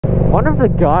wonder if the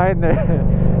guy in the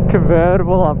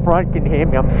convertible up front can hear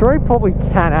me. I'm sure he probably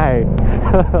can, eh?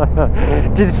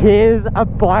 Just hears a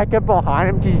biker behind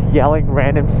him just yelling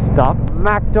random stuff.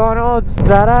 McDonald's,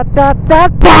 da da da da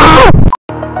da!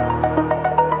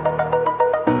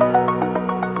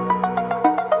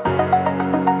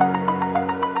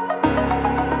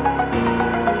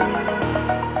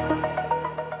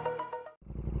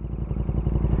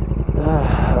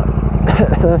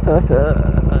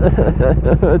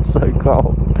 It's so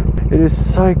cold. It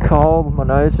is so cold. My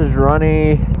nose is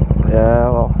runny. Yeah,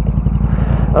 well,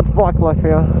 that's bike life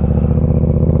here.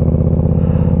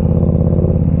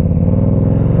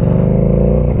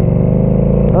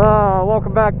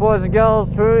 Welcome back, boys and girls,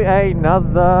 to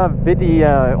another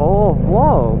video or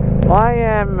vlog.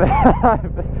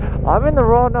 I'm in the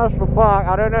Royal National Park.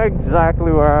 I don't know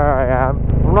exactly where I am.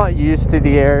 I'm not used to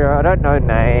the area. I don't know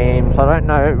names. I don't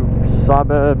know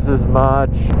suburbs as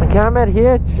much. I came out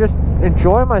here to just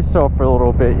enjoy myself for a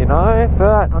little bit, you know,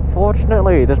 but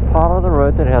unfortunately there's part of the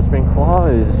road that has been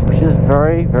closed, which is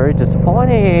very, very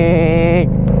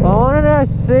disappointing. I wanted to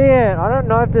see it. I don't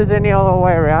know if there's any other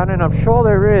way around, and I'm sure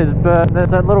there is, but there's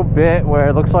that little bit where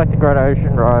it looks like the Great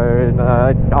Ocean Road.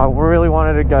 I really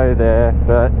wanted to go there,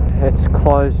 but it's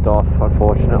closed off,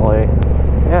 unfortunately.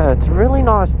 Yeah, it's a really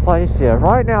nice place here.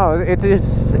 Right now,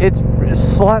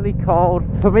 it's slightly cold.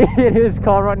 For me, it is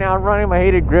cold right now. I'm running my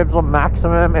heated grips on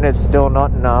maximum, and it's still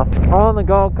not enough. On the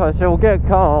Gold Coast, it will get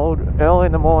cold early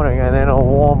in the morning, and then it'll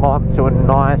warm up to a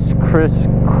nice, crisp,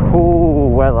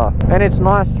 cool weather. And it's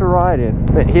nice to ride in.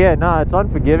 But here, no, it's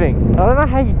unforgiving. I don't know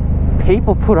how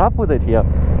people put up with it here.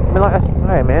 I mean, like,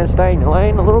 hey man, stay in your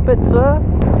lane a little bit, sir.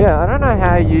 Yeah, I don't know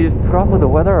how you put up with the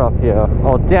weather up here.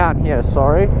 Oh, down here,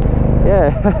 sorry.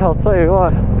 Yeah, I'll tell you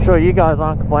what, I'm sure you guys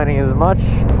aren't complaining as much.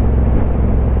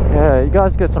 Yeah, you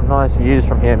guys get some nice views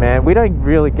from here, man. We don't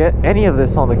really get any of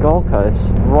this on the Gold Coast.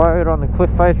 Road on the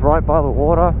cliff face, right by the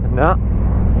water. Nah.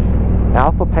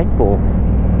 Alpha paintball.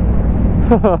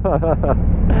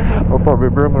 I'll probably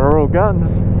bring my real guns.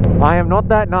 I am not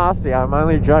that nasty, I'm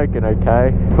only joking,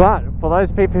 okay? But for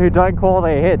those people who don't call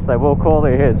their hits, they will call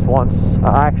their hits once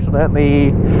I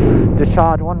accidentally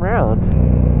discharge one round.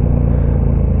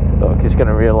 Look, he's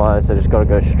gonna realise that he's gotta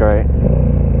go straight.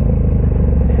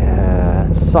 Yeah,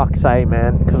 it sucks, eh,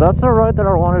 man? Because that's the road that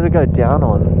I wanted to go down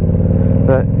on.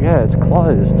 But yeah, it's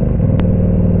closed.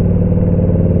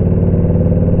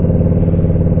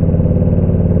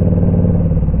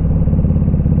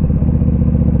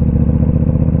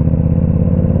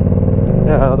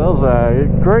 Yeah, that was a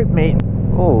group meet.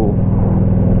 Oh,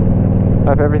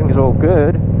 hope everything's all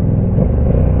good.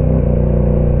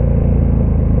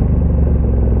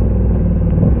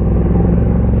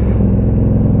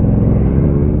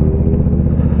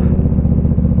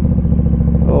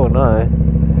 Oh no.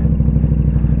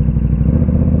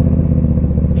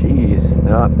 Jeez.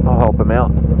 No, I'll help him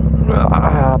out.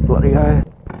 Ah, bloody hell.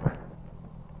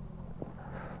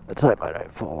 Let's hope I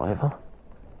don't fall over.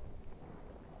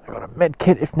 I got a med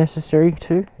kit if necessary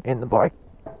too in the bike.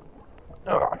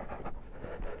 Ugh.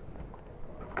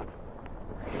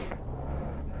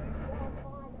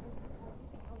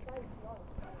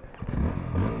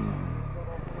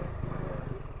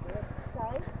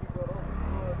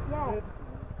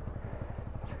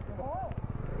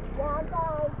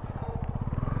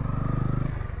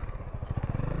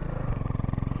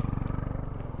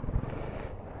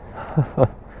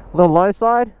 The low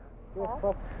side?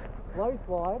 Yeah. Slow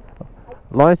slide.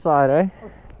 Low side, eh?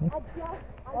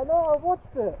 I know, I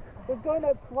watched it. They're going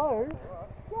that slow.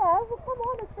 Yeah, well come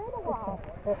on, it's been a while.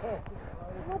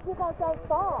 Not if I go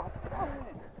fast.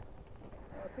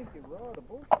 I think you're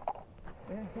rideable.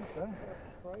 Yeah, I think so.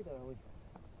 Straight early.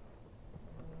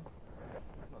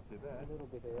 It's not too bad. A little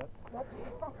bit out.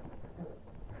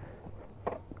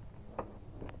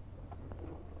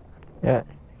 Yeah,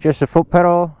 just a foot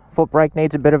pedal. Foot brake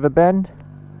needs a bit of a bend.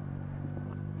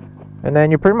 And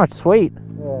then you're pretty much sweet.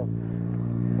 Yeah.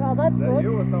 Well, that's good. Is that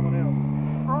you or someone else?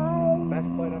 Bash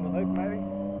plate underneath, maybe?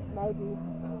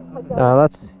 Maybe. No,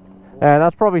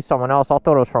 that's probably someone else. I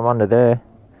thought it was from under there.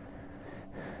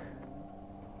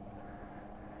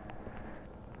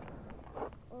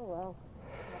 Oh well.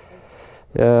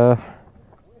 Yeah.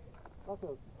 Like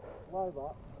a slow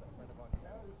butt.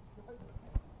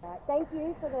 Thank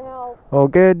you for the help. All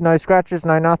good? No scratches,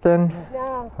 no nothing?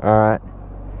 No. Alright.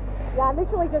 Yeah, I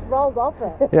literally just rolled off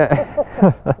it.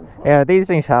 Yeah. Yeah, these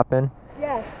things happen.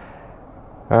 Yeah.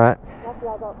 Alright. Luckily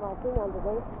I got my thing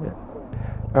underneath. Yeah.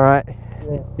 Alright.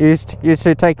 Yeah. You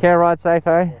should take care, ride safe,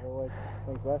 eh? Yeah, always.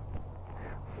 Thanks, bud.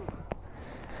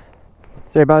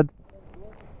 See you, bud.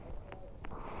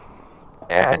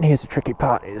 And here's the tricky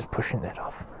part, is pushing that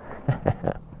off.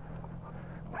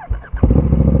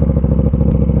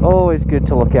 always good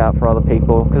to look out for other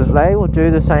people, because they will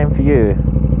do the same for you.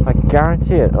 I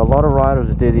guarantee it. A lot of riders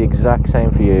will do the exact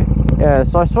same for you. Yeah,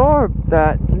 so I saw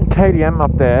that KTM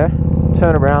up there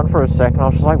turn around for a second. I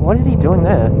was just like, what is he doing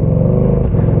there?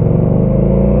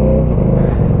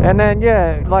 And then,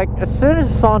 yeah, like, as soon as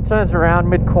someone turns around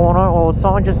mid-corner or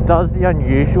someone just does the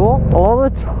unusual, a lot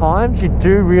of the times you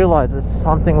do realize that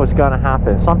something was going to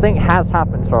happen. Something has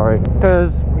happened, sorry.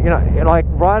 Because, you know, like,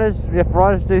 if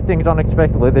riders do things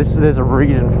unexpectedly, there's a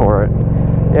reason for it.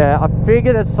 Yeah, I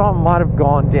figured that someone might have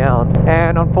gone down.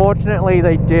 And unfortunately,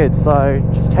 they did. So,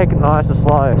 just take it nice and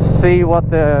slow. See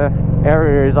what the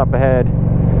area is up ahead.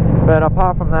 But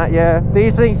apart from that, yeah,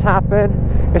 these things happen.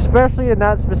 Especially in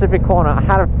that specific corner. I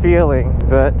had a feeling,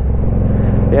 but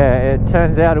yeah, it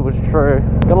turns out it was true.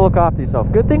 Gotta look after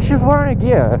yourself. Good thing she's wearing a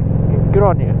gear. Good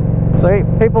on you. See,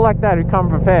 people like that who come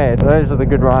prepared, those are the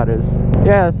good riders.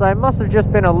 Yeah, so it must have just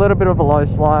been a little bit of a low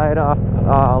slide,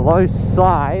 low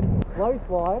side. Slow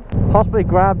slide. Possibly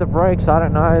grab the brakes, I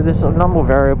don't know. There's a number of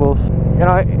variables. You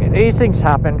know, these things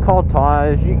happen. Cold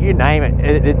tires, you name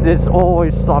it. There's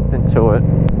always something to it.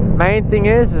 Main thing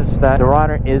is that the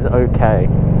rider is okay.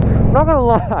 I'm not gonna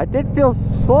lie, I did feel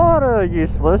sort of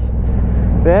useless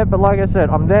there, but like I said,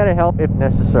 I'm there to help if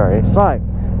necessary. So,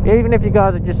 even if you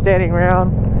guys are just standing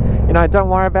around, you know, don't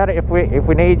worry about it. If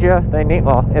we need you, they need.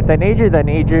 Well, if they need you, they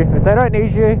need you. If they don't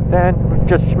need you, then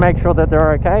just make sure that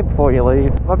they're okay before you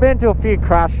leave. I've been to a few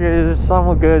crashes. Some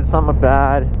were good, some were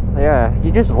bad. Yeah,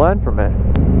 you just learn from it.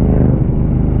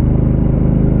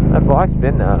 That bike's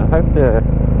been there. I hope the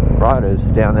rider's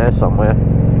down there somewhere.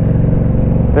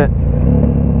 But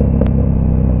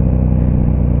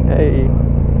hey,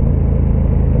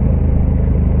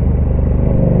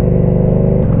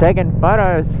 taking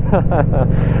photos.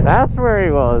 That's where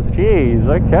he was. Jeez,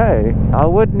 okay. I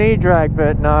would knee drag,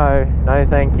 but no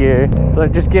thank you. So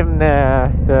just give him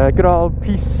the good old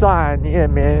peace sign. Yeah,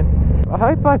 man. I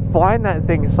hope I find that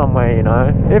thing somewhere, you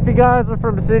know. If you guys are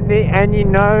from Sydney and you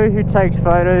know who takes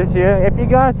photos here, if you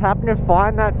guys happen to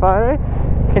find that photo,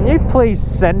 can you please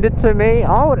send it to me?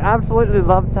 I would absolutely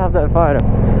love to have that photo.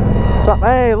 So,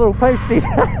 hey, little posties.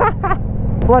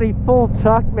 Bloody full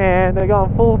tuck, man. They're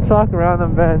going full tuck around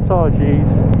them bends. Oh,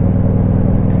 jeez.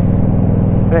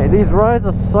 These roads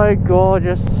are so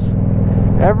gorgeous.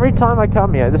 Every time I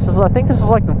come here, I think this is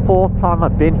like the 4th time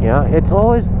I've been here. It's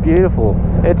always beautiful.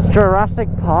 It's Jurassic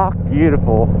Park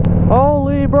beautiful.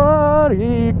 Holy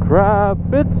bloody crap,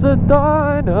 it's a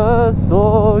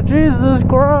dinosaur. Jesus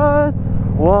Christ,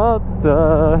 what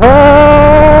the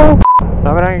hell?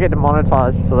 No, we don't get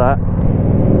demonetized for that.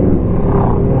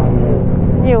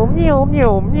 Meow, meow,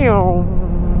 meow, meow.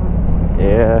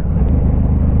 Yeah.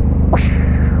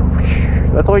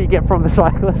 That's all you get from the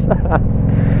cyclist.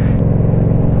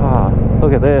 Oh,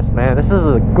 look at this, man. This is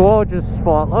a gorgeous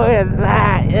spot. Look at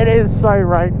that. It is so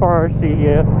rainforesty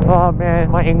here. Oh,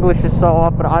 man. My English is so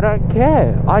off, but I don't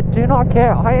care. I do not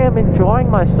care. I am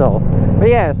enjoying myself. But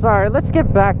yeah, sorry. Let's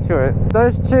get back to it.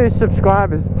 Those 2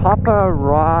 subscribers, Papa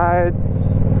Rides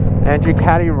and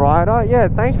Ducati Rider. Yeah,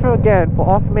 thanks again for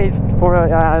offering me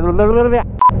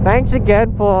Thanks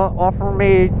again for offering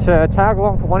me to tag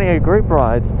along for one of your group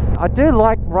rides. I do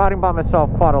like riding by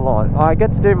myself quite a lot. I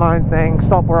get to do my own thing,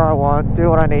 stop where I want, do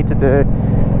what I need to do.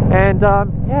 And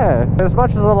yeah, as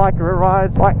much as I like group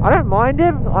rides, like, I don't mind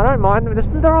them.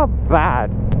 They're not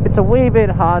bad. It's a wee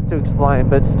bit hard to explain,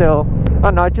 but still, I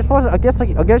don't know, it just wasn't, I guess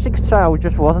you could say I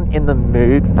just wasn't in the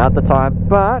mood at the time.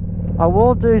 But I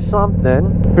will do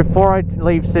something before I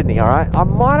leave Sydney, alright? I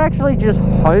might actually just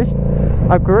host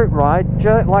a group ride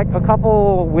like a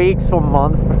couple weeks or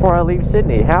months before I leave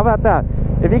Sydney. How about that?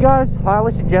 If you guys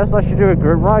highly suggest I should do a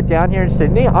group ride down here in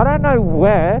Sydney, I don't know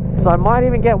where, so I might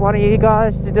even get one of you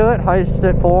guys to do it, host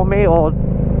it for me, or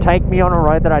take me on a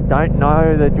road that I don't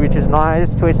know, which is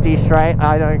nice, twisty, straight.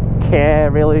 I don't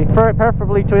care really.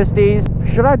 Preferably twisties.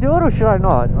 Should I do it or should I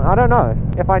not? I don't know.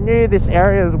 If I knew this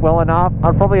area well enough,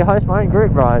 I'd probably host my own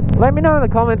group ride. Let me know in the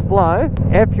comments below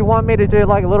if you want me to do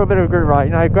like a little bit of a group ride.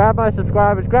 You know, grab my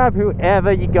subscribers, grab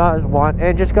whoever you guys want,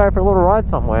 and just go for a little ride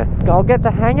somewhere. I'll get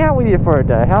to hang out with you for a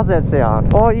day. How's that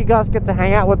sound? Or you guys get to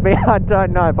hang out with me. I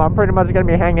don't know, but I'm pretty much going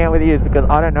to be hanging out with you because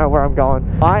I don't know where I'm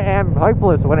going. I am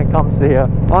hopeless when it comes to here.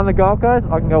 On the Gold Coast,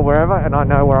 I can go wherever and I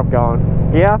know where I'm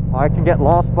going. Here, I can get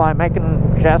lost by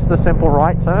making just a simple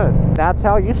right turn. That's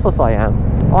how useless I am.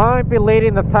 I won't be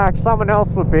leading the pack, someone else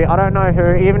would be. I don't know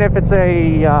who, even if it's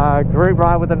a group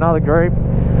ride with another group.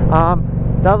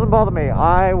 Doesn't bother me.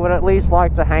 I would at least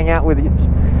like to hang out with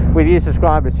you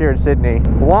subscribers here in Sydney,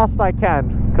 whilst I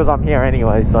can, because I'm here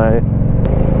anyway, so.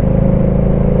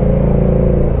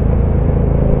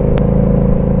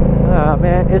 Oh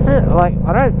man, is it like,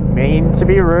 I don't mean to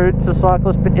be rude to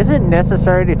cyclists, but is it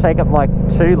necessary to take up like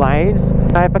 2 lanes?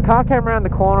 Now, if a car came around the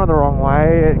corner the wrong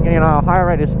way, you know, a higher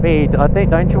rate of speed, I think,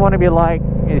 don't you want to be like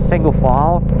in single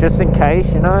file, just in case,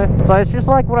 you know? So it's just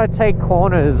like when I take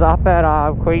corners up at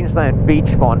Queensland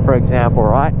Beachmont, for example,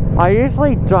 right? I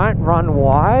usually don't run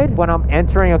wide when I'm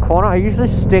entering a corner. I usually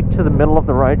stick to the middle of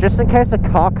the road, just in case a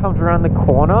car comes around the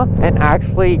corner and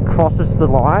actually crosses the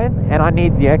line and I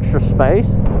need the extra space.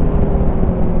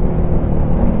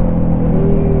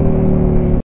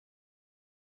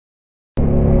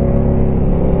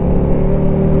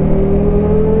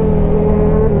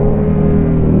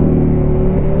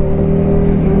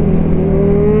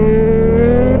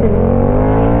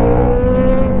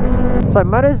 So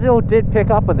Motozil did pick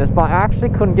up on this, but I actually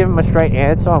couldn't give him a straight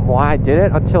answer on why I did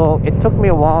it until it took me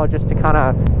a while just to kind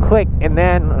of click, and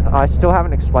then I still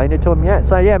haven't explained it to him yet.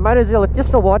 So yeah, Motozil, if you're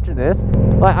still watching this,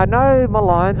 like, I know my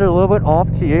lines are a little bit off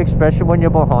to you, especially when you're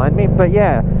behind me, but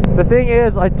yeah, the thing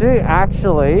is, I do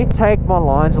actually take my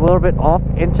lines a little bit off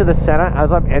into the center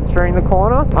as I'm entering the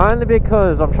corner, only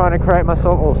because I'm trying to create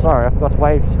myself, oh sorry, I forgot to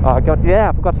wave, I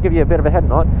forgot to give you a bit of a head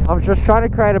nod. I'm just trying to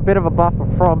create a bit of a buffer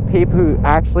from people who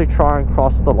actually try and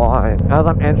cross the line as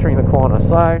I'm entering the corner.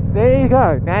 So there you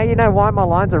go, now you know why my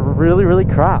lines are really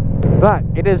crap, but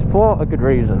it is for a good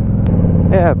reason.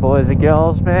 Yeah, boys and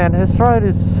girls, man, this road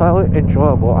is so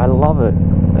enjoyable. I love it.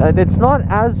 And it's not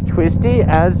as twisty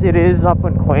as it is up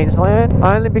in Queensland,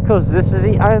 only because this is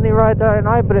the only road that I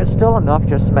know, but it's still enough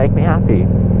just to make me happy.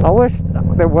 I wish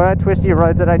there were twisty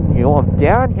roads that I knew of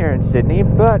down here in Sydney,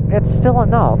 but it's still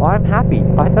enough. I'm happy.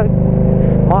 I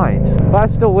don't mind. But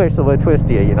I still wish they were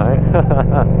twistier, you know.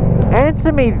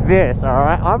 Answer me this,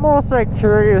 alright? I'm also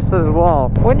curious as well.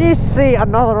 When you see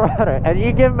another rider and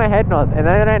you give them a head nod and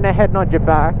they don't head nod you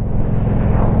back,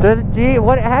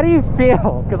 how do you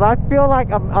feel? Because I feel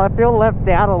like I feel left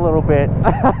out a little bit.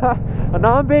 I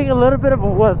know I'm being a little bit of a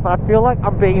wuss, but I feel like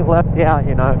I'm being left out,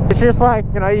 you know. It's just like,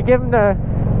 you know, you give them the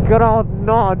good old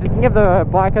nod, you can give the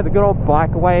biker the good old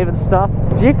bike wave and stuff.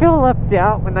 Do you feel left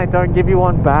out when they don't give you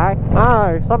one back?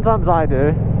 Oh, sometimes I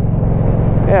do.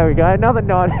 There we go, another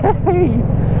nod.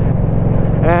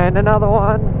 And another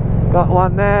one. Got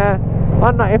one there. I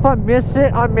don't know, if I miss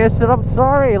it, I miss it. I'm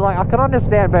sorry. Like, I can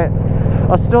understand, but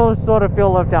I still sort of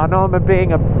feel left out. I know I'm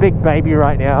being a big baby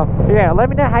right now. Yeah, let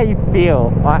me know how you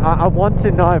feel. I want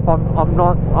to know if I'm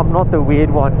not the weird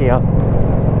one here.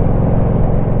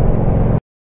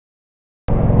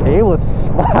 He was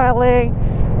smiling.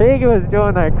 He was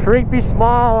doing a creepy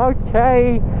smile.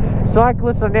 Okay,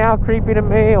 cyclists are now creepy to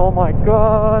me. Oh my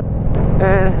god.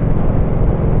 And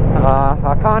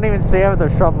I can't even see over the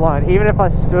shrub line. Even if I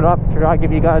stood up to try to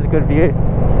give you guys a good view.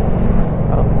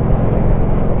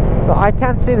 But I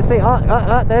can't see the sea.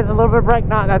 There's a little bit of brake.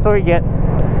 No, that's all you get.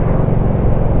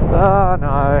 Oh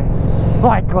no.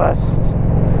 Cyclist.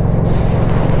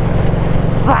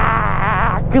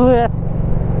 Cyclist.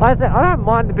 Like I said, I don't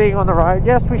mind being on the road.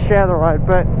 Yes, we share the road,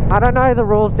 but I don't know the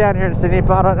rules down here in Sydney,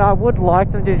 but I would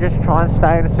like them to just try and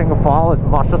stay in a single file as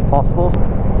much as possible.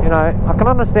 You know, I can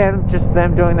understand just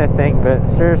them doing their thing, but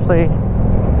seriously.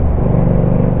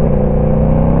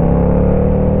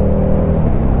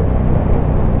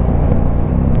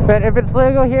 But if it's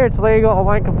legal here, it's legal. I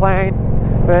won't complain.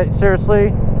 But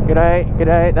seriously,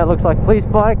 g'day, that looks like police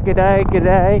bike,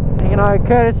 g'day. You know,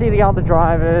 courtesy of the other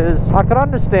drivers. I could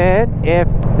understand if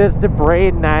there's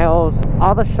debris, nails,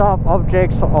 other sharp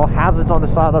objects or hazards on the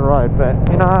side of the road, but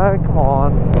you know, come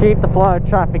on, keep the flow of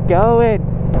traffic going.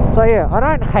 So yeah, I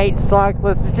don't hate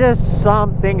cyclists, it's just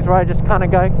some things where I just kind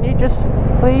of go, can you just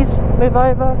please move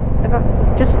over? And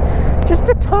just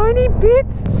a tiny bit.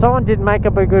 Someone did make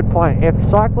up a good point. If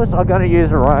cyclists are going to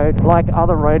use a road like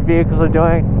other road vehicles are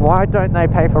doing, why don't they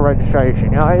pay for registration?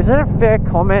 You know, is it a fair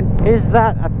comment? Is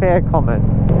that a fair comment?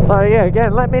 So yeah,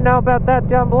 again, let me know about that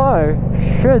down below.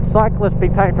 Should cyclists be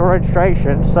paying for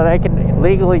registration so they can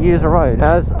legally use a road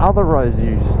as other road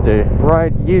users do?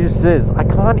 Road users. I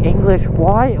can't English.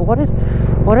 Why? What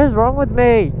is wrong with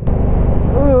me?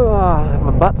 Ugh,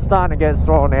 my butt's starting to get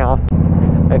sore now.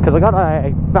 Because I got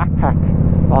a backpack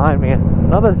behind me,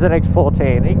 another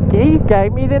ZX14. He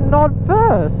gave me the nod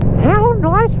first. How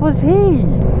nice was he?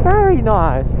 Very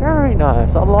nice, very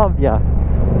nice. I love ya.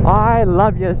 I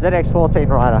love you, ZX14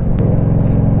 rider.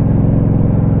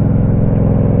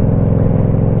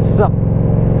 So,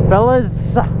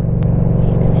 fellas,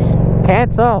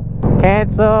 cancel.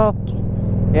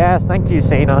 Yes, thank you,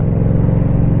 Sena.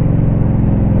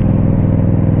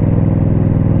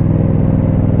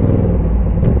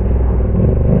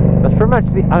 Pretty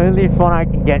much the only fun I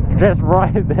can get just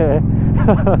right there.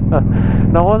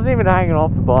 No, I wasn't even hanging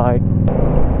off the bike.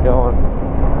 Go on.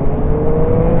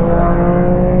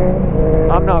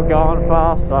 I'm not going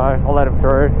fast, so I'll let him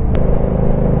through.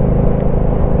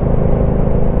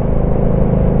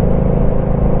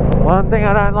 One thing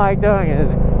I don't like doing is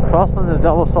crossing the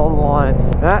double solid lines.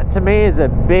 That to me is a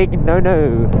big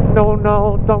no-no. No,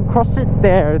 no, don't cross it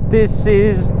there. This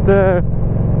is the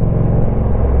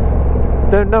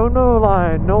no-no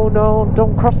line. No, no,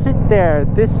 don't cross it there.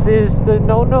 This is the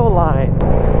no-no line.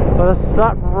 What's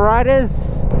up, riders?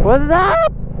 What's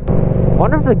up?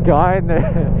 Wonder if the guy in the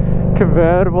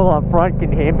convertible up front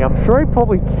can hear me. I'm sure he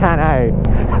probably can, eh?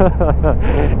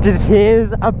 Just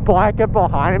hears a biker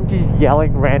behind him just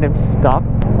yelling random stuff.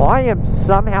 I am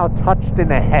somehow touched in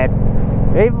the head.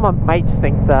 Even my mates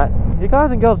think that. You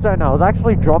guys and girls don't know, I was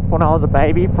actually dropped when I was a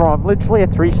baby from literally a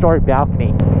 3-story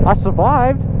balcony. I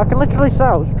survived. I can literally say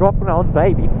I was dropped when I was a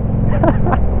baby.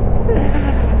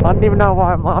 I don't even know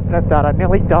why I'm laughing at that. I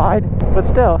nearly died, but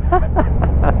still.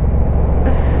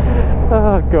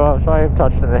 Oh gosh, I am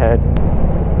touched in the head.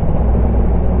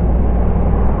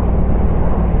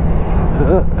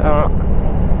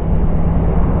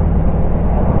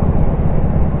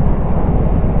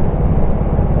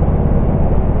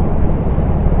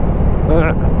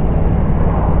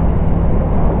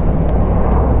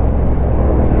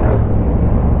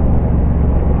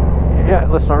 Yeah,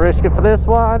 let's not risk it for this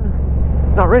one.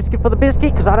 Not risk it for the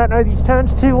biscuit because I don't know these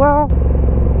turns too well.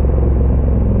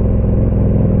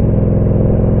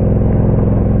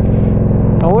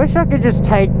 I wish I could just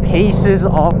take pieces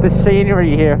of the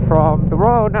scenery here from the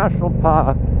Royal National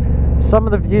Park. Some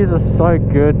of the views are so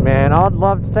good, man. I'd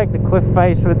love to take the cliff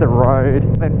face with the road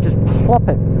and just plop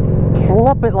it,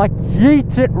 like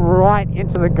yeet it right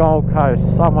into the Gold Coast,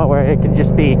 somewhere where it can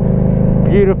just be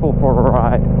beautiful for a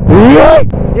ride.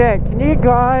 Yeah, can you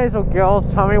guys or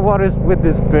girls tell me what is with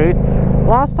this booth?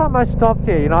 Last time I stopped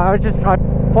here, you know, I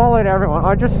followed everyone.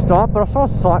 I just stopped, but I saw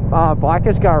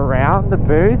bikers go around the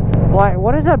booth. Like,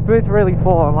 what is that booth really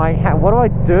for? And like, what do I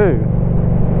do?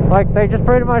 Like, they just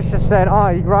pretty much just said, oh,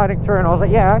 you're riding through, and I was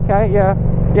like, yeah, okay, yeah,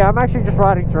 I'm actually just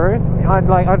riding through. I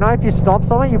know if you stop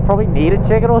somewhere, you probably need a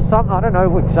ticket or something. I don't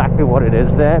know exactly what it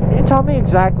is there. Can you tell me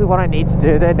exactly what I need to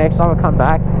do there next time I come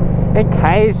back, in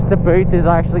case the booth is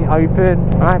actually open?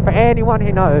 Alright, for anyone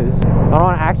who knows, I don't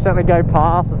want to accidentally go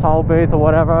past the toll booth or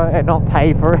whatever and not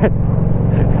pay for it.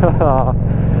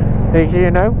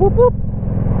 You know, whoop whoop.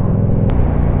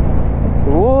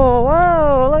 Whoa,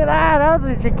 whoa, look at that. That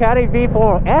was a Ducati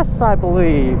V4S, I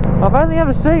believe. I've only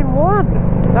ever seen one.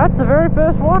 That's the very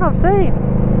first one I've seen.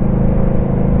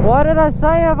 Why did I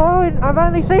say I've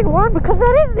only seen one? Because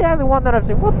that is the only one that I've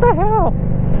seen. What the hell?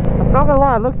 I'm not gonna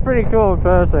lie, it looks pretty cool in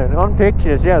person. On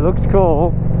pictures, yeah, it looks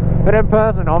cool. But in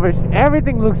person, obviously,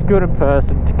 everything looks good in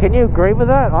person. Can you agree with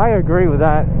that? I agree with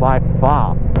that by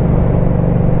far.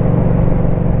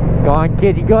 Go on,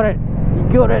 kid, you got it. You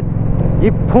got it.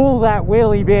 You pull that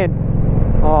wheelie bin.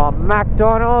 Oh,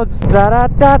 McDonald's. Da da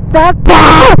da da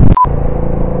da!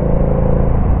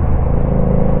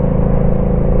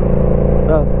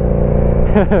 Oh.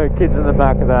 Kids in the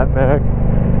back of that Merc.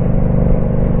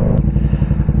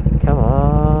 Come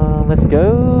on, let's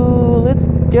go. Let's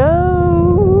go.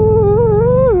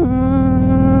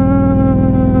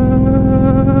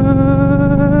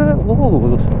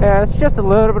 Yeah, it's just a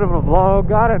little bit of a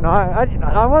vlog. I don't know.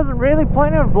 I wasn't really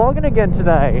planning on vlogging again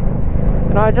today.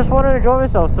 And I just wanted to enjoy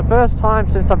myself. It's the first time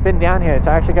since I've been down here to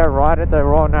actually go ride at the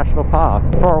Royal National Park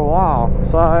for a while.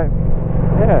 So,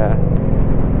 yeah.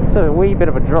 It's a wee bit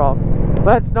of a drop.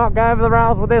 Let's not go over the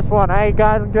rails with this one, eh,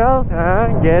 guys and girls?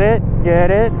 Get it? Get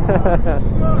it?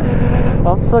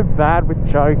 I'm so bad with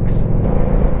jokes.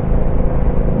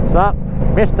 What's up,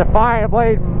 Mr.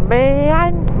 Fireblade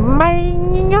Man?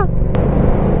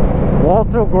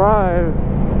 Walter Grove.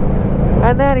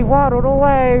 And then he waddled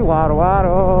away,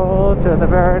 waddle to the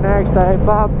very next day.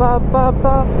 Bum, bum, bum,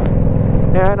 bum.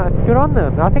 And good on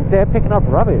them. I think they're picking up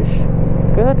rubbish.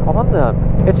 Good on them.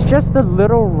 It's just the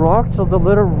little rocks or the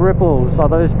little ripples are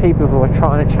those people who are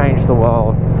trying to change the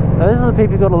world. Those are the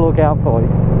people you've got to look out for.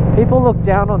 People look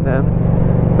down on them,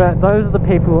 but those are the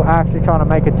people who are actually trying to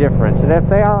make a difference. And if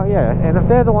they are, yeah, and if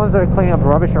they're the ones that are cleaning up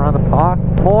rubbish around the park,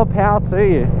 more power to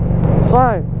you.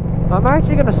 So, I'm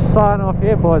actually going to sign off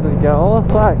here, boys and girls.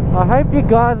 So, I hope you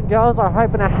guys and girls are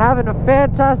hoping to having a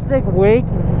fantastic week,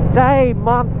 day,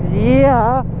 month,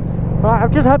 year. Right, I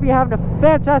just hope you're having a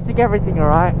fantastic everything,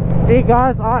 alright? If you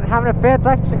guys aren't having a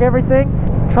fantastic everything,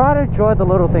 try to enjoy the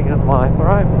little things in life,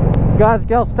 alright? Guys and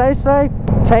girls, stay safe,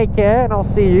 take care, and I'll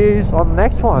see you on the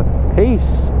next one.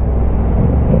 Peace.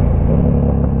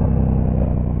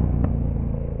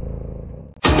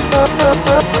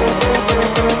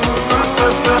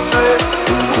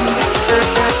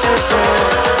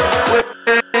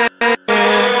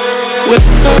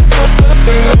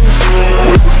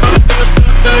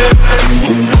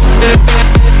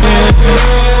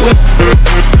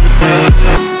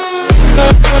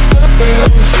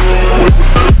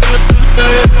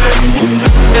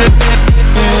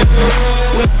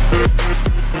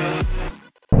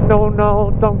 No,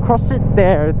 no, don't cross it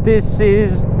there. This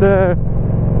is the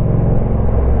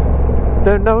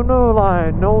no-no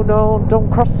line. No, no,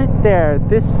 don't cross it there.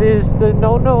 This is the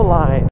no-no line.